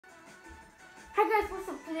Hi guys, what's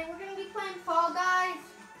up? Today we're gonna be playing Fall Guys.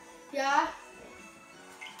 Yeah,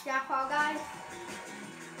 Fall Guys.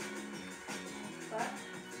 What?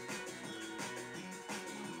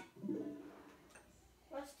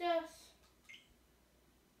 Let's just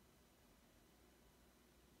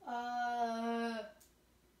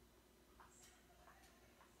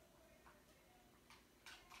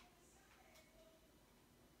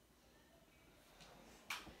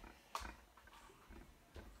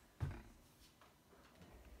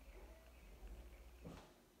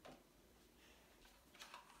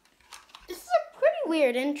This is a pretty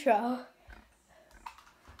weird intro.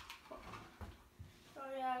 So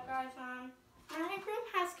yeah, guys, my room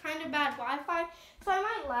has kind of bad Wi-Fi, so I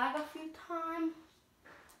might lag a few times.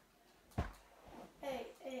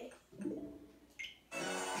 Hey.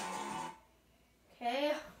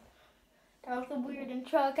 Okay, that was a weird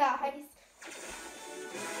intro, guys.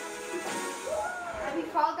 I'm a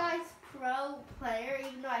Fall Guys pro player,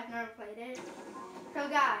 even though I've never played it. So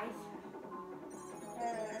guys,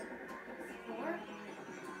 explore.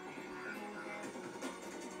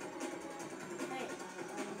 Hey.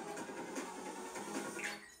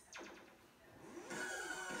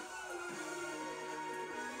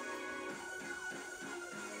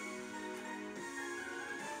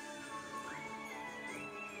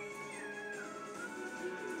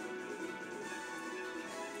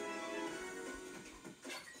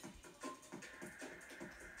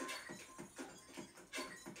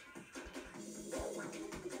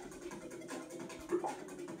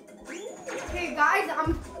 Okay guys,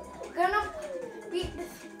 I'm gonna beat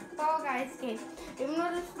this Fall Guys game. Even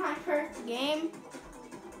though this is my first game.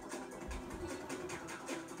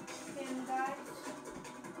 And guys,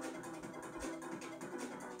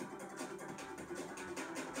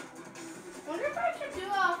 wonder if I should do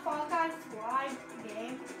a Fall Guys live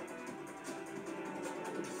game.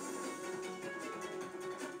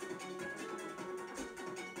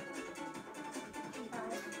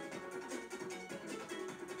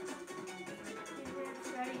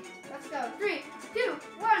 Ready? Let's go. 3, 2,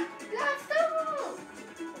 1, let's go!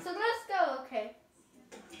 So let's go, okay.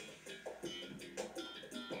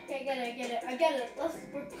 Okay, I get it.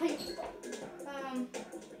 We're playing.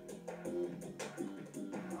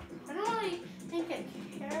 I don't really think it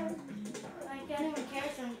cares. Like anyone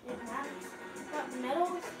cares and it matters. What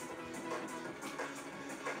medals?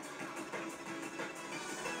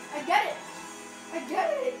 I get it. I get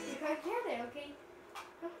it, okay?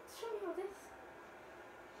 Don't show me all this.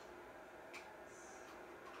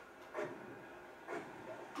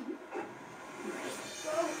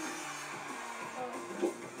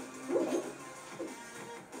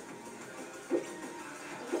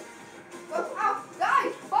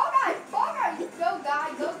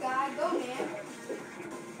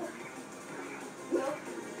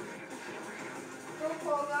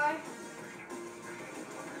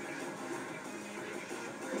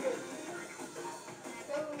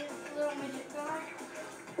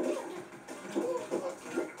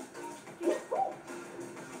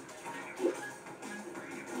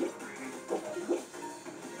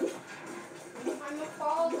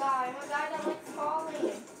 I'm a guy that likes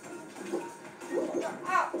falling.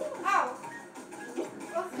 Ow!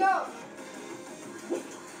 Let's go.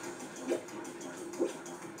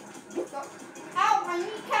 Ow, my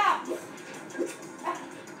kneecap!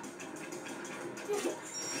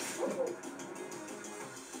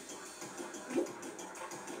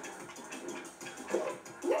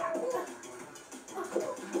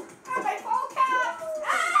 My fall cap!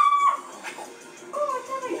 Oh, I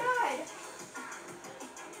thought I died.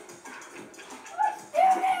 Let's do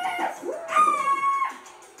this!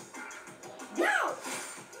 No!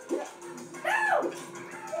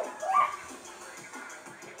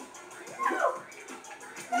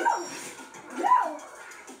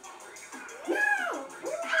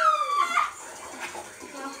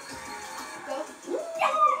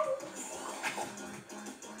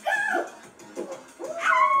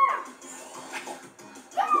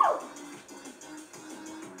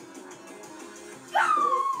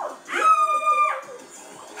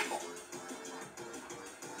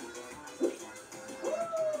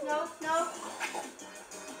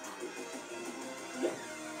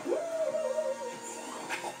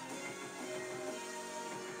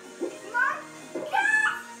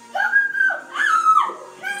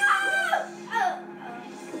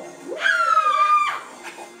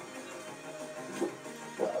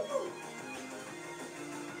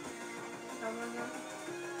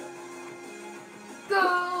 Go!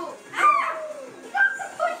 You got to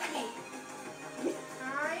push me! I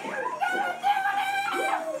am gonna do it!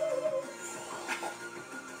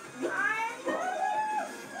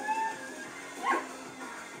 I'm gonna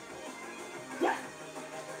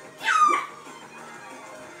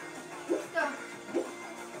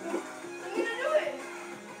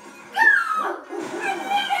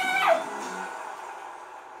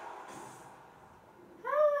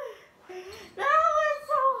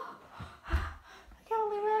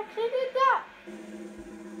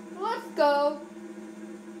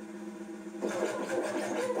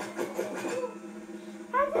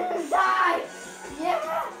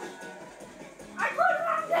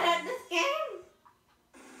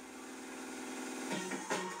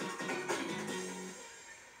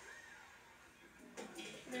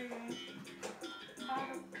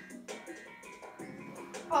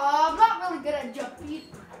good at jumping.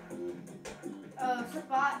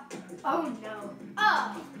 Spot. Oh no.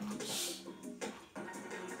 Oh.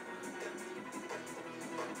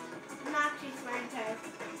 Not too smart test.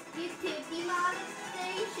 YouTube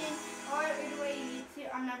demonetization. Or anyway, YouTube.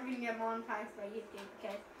 I'm never gonna get monetized by YouTube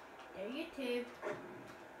because they're YouTube.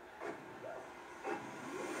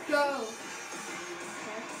 Go.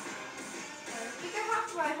 Okay. Figure out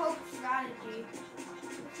my hope strategy.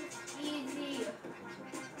 This is easy.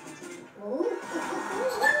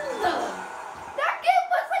 That game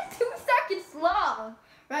was like 2 seconds long,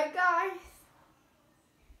 right, guys?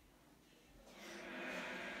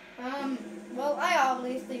 Well, I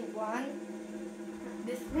obviously won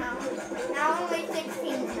this round. Now only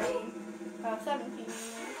 16 remain. 17 remain.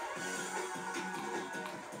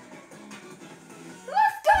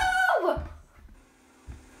 Let's go!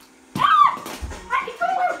 Ah! I can go!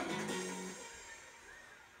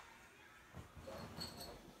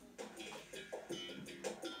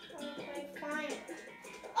 Okay, fine.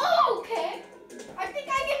 Oh, okay. I think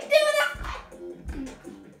I can do this.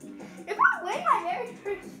 If I win my very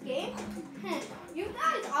first game, you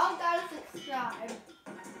guys all gotta subscribe.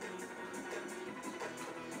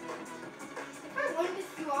 If I win this,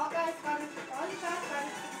 you all guys gotta subscribe.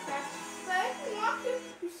 But if you want to,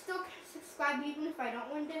 you still can subscribe even if I don't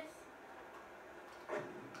win this.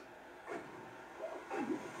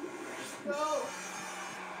 Go.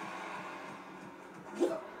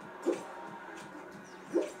 Go.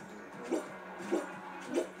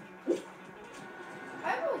 I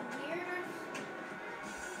have a weird.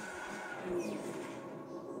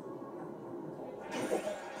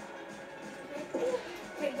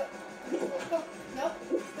 Okay, go. Go. Nope.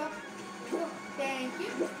 Go. Go. Thank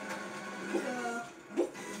you. Go.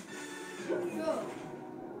 Go.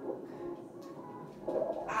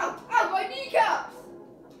 Ow! Ow! My kneecaps!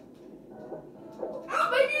 Ow!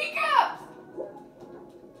 My kneecaps!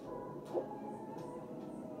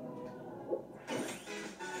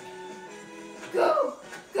 Go!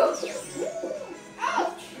 Go!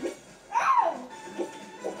 Ouch! Ow!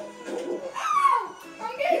 Ow!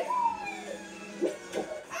 I'm getting...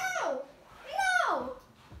 Ow! No!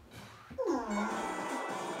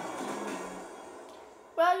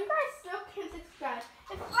 Well, you guys still can subscribe.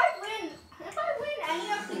 If I win any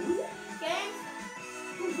of these games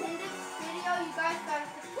in this video, you guys gotta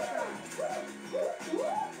subscribe.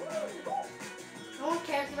 No one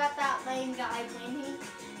cares about that lame guy winning.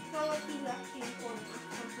 So if he's actually important or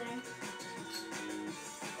something.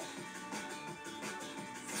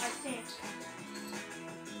 I think.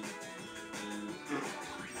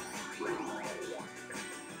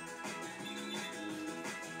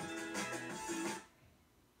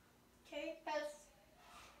 Okay, because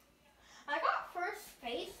I got first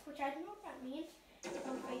place, which I don't know what that means.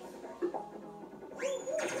 No face first.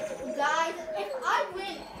 Guys, if I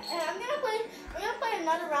win, and I'm gonna play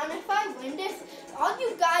another round. If I win this, all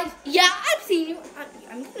you guys, yeah, I've seen you.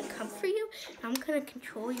 I'm gonna come for you. I'm gonna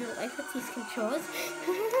control your life with these controls.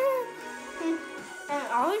 And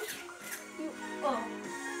all you, oh,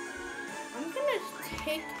 I'm gonna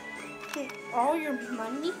take all your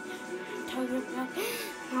money. Tell you about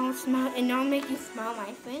how smell, and I'll make you smell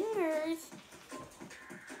my fingers.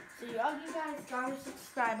 So all you guys gotta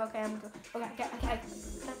subscribe. Okay, I'm good. Okay.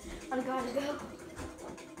 I gotta go.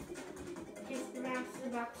 It's the round's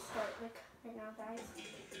about to start, like right now, guys.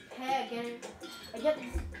 Hey, I get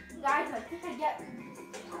this, guys. I think I get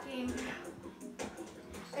this game.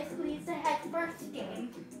 Basically, it's the head first game.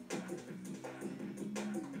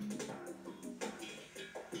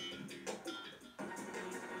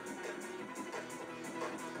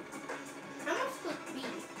 How much could be?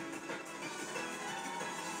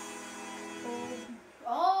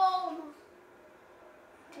 Oh,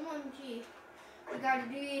 OMG. We gotta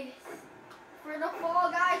do this for the fall,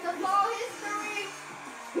 guys. The fall history.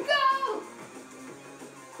 Go!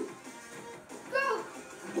 Go!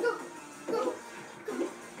 Go! Go! Go!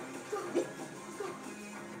 Go! Go!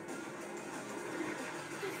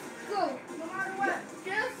 Just go. No matter what.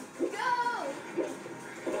 Just go!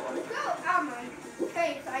 Go! Ow, my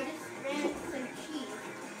face. I just ran into some cheese.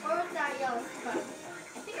 Or was that yellow sponge?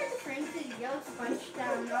 I think I just ran into the yellow sponge that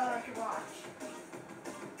I'm not allowed to watch.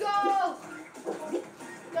 Go!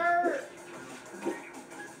 Dirt!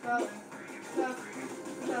 Go. Go.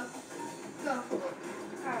 Go. Go.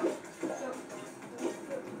 Ow. Go. Go.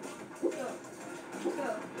 Go. Go.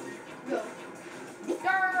 Go.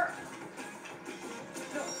 Dirt!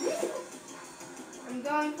 Go. I'm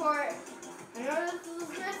going for it. I know this is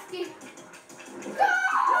risky. Go!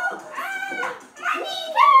 Ah! My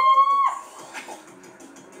kneecap!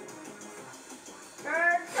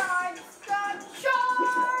 Third time's the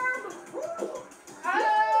charm!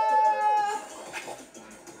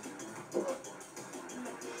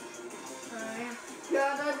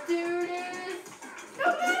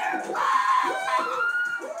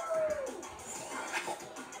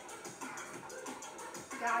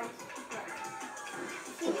 guys.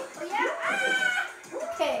 Oh yeah. Ah!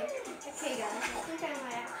 Okay. Okay, guys. I think I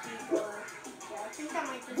might actually go. Yeah, I think I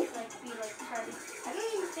might just like be like trying. I don't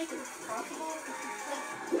even think it's possible. Like,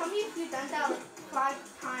 tell me if you've done that like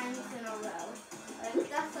 5 times in a row. Like,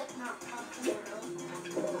 that's like not possible.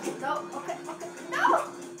 No. Okay. Okay. No.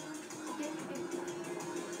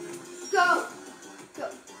 Go. Go.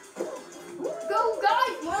 Go,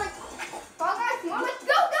 guys. More like. Go, guys. More like.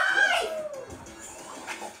 Go, guys.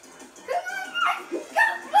 Come on, guys. Go,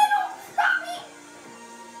 little. Stop me.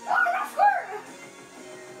 Oh, no, score.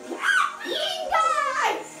 Bean,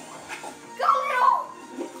 guys. Go, little.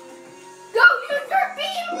 Go, use your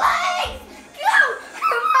bean legs. Go.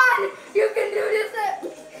 Come on. You can do this.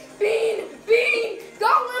 Bean. Bean.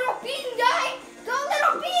 Go, little bean guy. Go,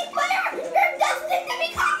 little bean player. You're destined to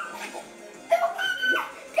become. Go,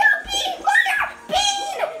 bean player.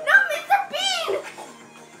 Bean. No, Mr. Bean.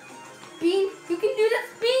 Bean, you can do this.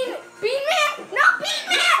 Bean. Bean man. No, Bean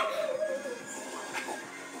man.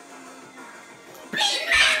 Bean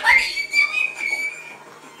man, what are you doing?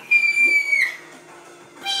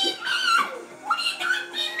 Bean man. What are you doing,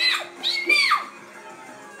 Bean man? Bean man.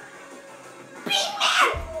 Bean man.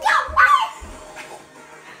 Go, away.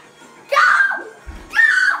 Go. Go.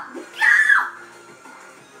 Go. Go.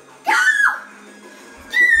 Go.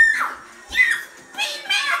 Yes, Bean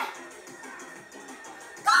man.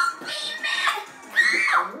 Go, Bean man.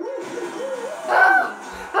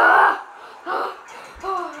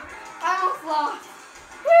 Go. I almost lost.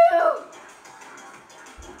 Woo.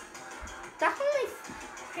 Definitely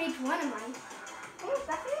stage 1 of mine. Oh,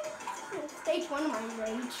 definitely stage 1 of my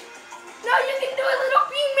rage. No, you can do it, little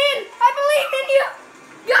Bean man. I believe in you.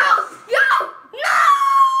 Go. Go. No.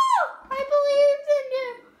 I believe in you.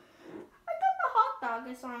 I thought the hot dog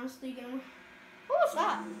is honestly gonna. What was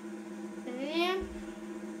that? Damn.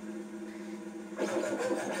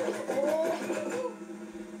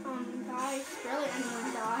 Guys, barely anyone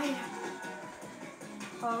died.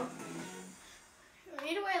 Oh.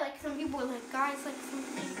 Either way, like some people were like, guys, like some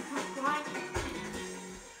people were like,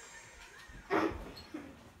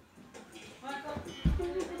 I'm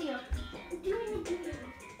doing a video. I'm doing a video.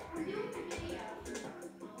 I'm doing a video.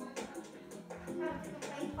 I'm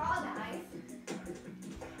playing Fall Guys.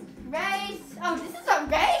 Race. Oh, this is a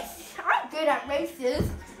race? I'm good at races.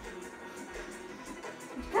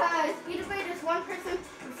 Because either way, there's one person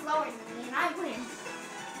who's slower than me, and I win.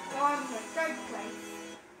 Or I'm in 3rd place.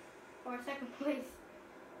 Or 2nd place.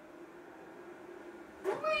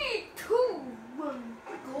 3, 2, 1,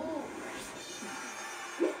 go.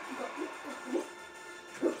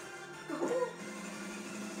 Go.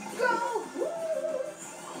 Go.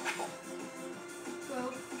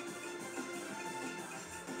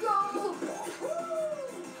 Go. Go.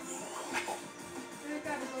 I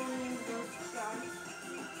gotta go in those guys.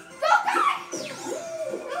 Go, guys!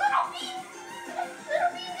 Little bean!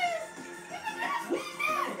 Little bean dude! You can do this, bean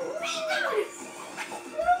dude! Bean dude!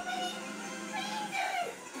 Little bean! Bean dude!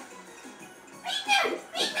 Bean dude!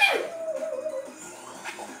 Bean dude!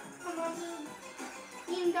 Come on, dude.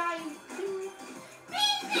 Bean guy, dude.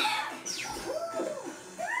 Bean dude!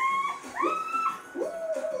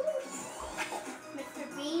 Mr.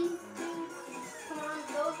 Bean dude. Come on,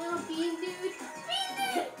 go, little bean dude. Bean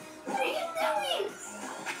dude! What are you doing?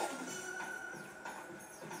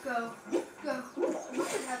 Go. Go. You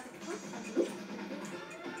should have the clip.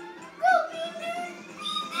 Go, Bean dude!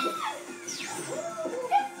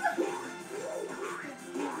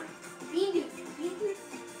 Bean dude! Bean dude! Bean dude!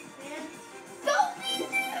 And go, Bean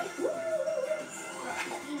dude!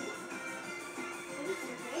 Bean dude. What is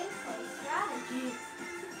your gameplay strategy?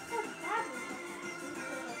 It's so fabulous.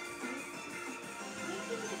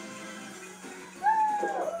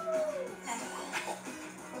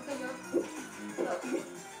 Okay, go. Go.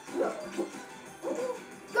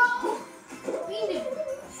 Go! Bean dude!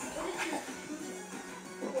 What is your...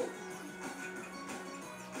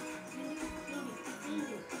 Bean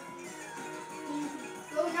dude.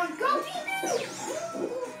 Go now, go, Bean dude!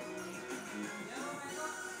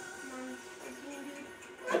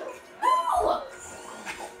 No!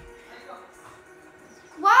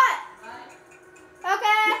 What?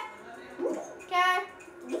 Okay.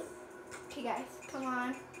 Okay, guys, come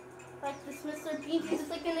on. Like this Mr. Bean dude is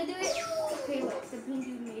like gonna do it. Okay, wait, the Bean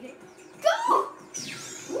dude made it. Go! Yes!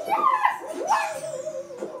 Yes!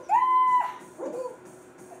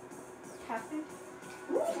 What happened?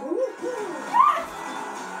 Yes!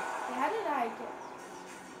 Okay, how did I get?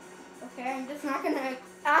 Okay, I'm just not gonna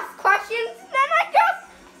ask questions. Then I just.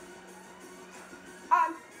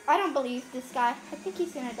 I don't believe this guy. I think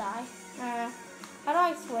he's gonna die. How do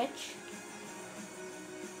I switch?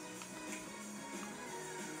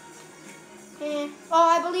 Oh,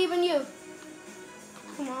 I believe in you.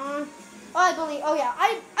 Come on. Oh, I believe. Oh yeah,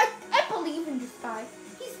 I believe in this guy.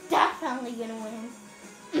 He's definitely gonna win.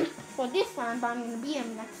 Well, this time, but I'm gonna beat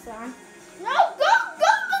him next time. No, go,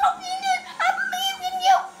 little Peanut! I believe in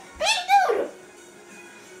you, Peanut!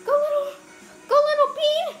 Go, little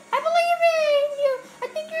Bean! I believe in you. I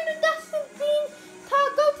think you're the destined Bean to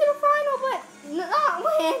go to the final, but not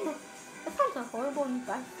win. That sounds so horrible and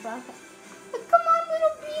bad. But come on,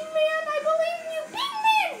 little Bean Man! I believe in you, Bean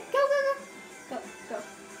Man! Go.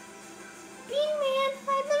 Bean Man,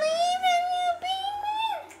 I believe in you, Bean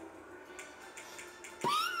Man!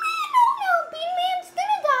 Bean Man, oh no, Bean Man's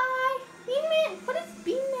gonna die. Bean Man, what does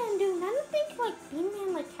Bean Man do? I don't think like Bean Man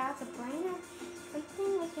like has a brain or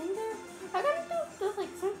something like in there. I gotta think there's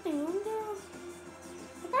like something in there.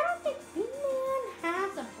 Like I don't think Bean Man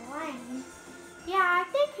has a brain. Yeah, I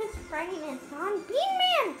think his brain is gone. Bean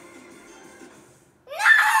Man! No!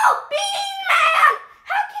 Bean Man!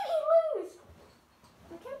 How can he lose?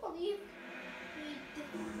 I can't believe he did.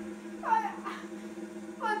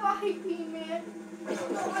 Bye-bye, Bean Man. I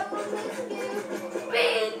will miss you.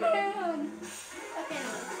 Bean Man! Okay,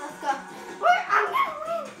 let's go. Wait, I'm gonna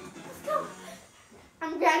win. Let's go.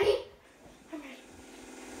 I'm ready. I'm ready.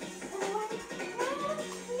 I'm gonna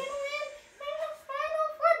win the final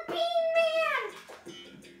for Bean Man.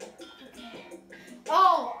 Okay.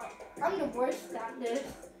 Oh, I'm the worst at this.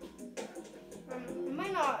 I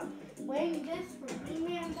might not win this for Bean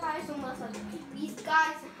Man guys unless like these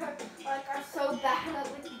guys are so bad at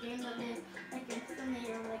with the game that they like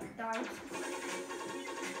instantly or like die.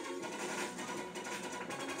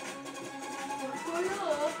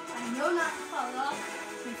 I know not to fall off,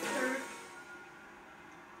 Mr.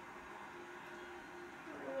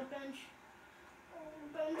 Bench.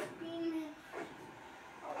 Bench Bean Man.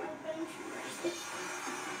 Bench.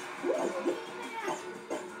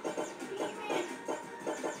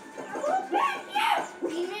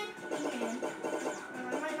 Bean Man.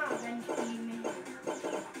 I might not bench Bean Man.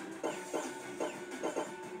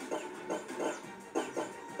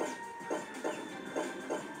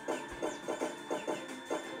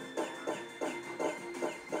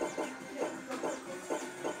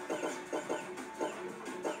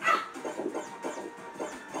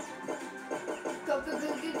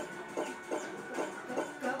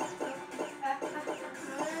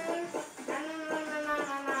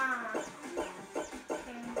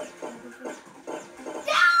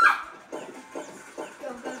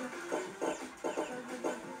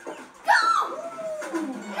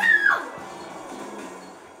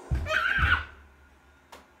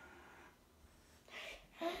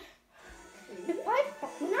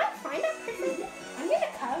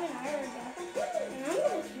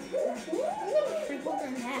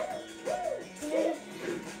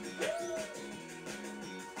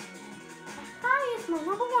 My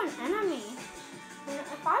number one enemy. And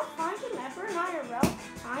if I find him ever in IRL,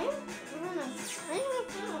 I'm gonna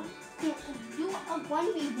do a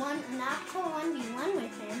 1v1, an actual 1v1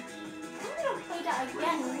 with him. I'm gonna play that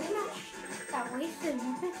again. Rematch that wasted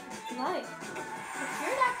moments of life. If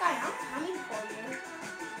you're that guy, I'm coming for you.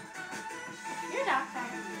 If you're that guy,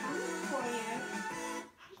 I'm coming for you.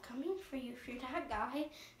 I'm coming for you if you're that guy.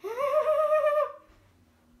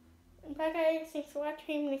 Bye guys, thanks for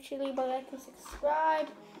watching. Make sure you leave a like and subscribe,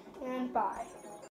 and bye.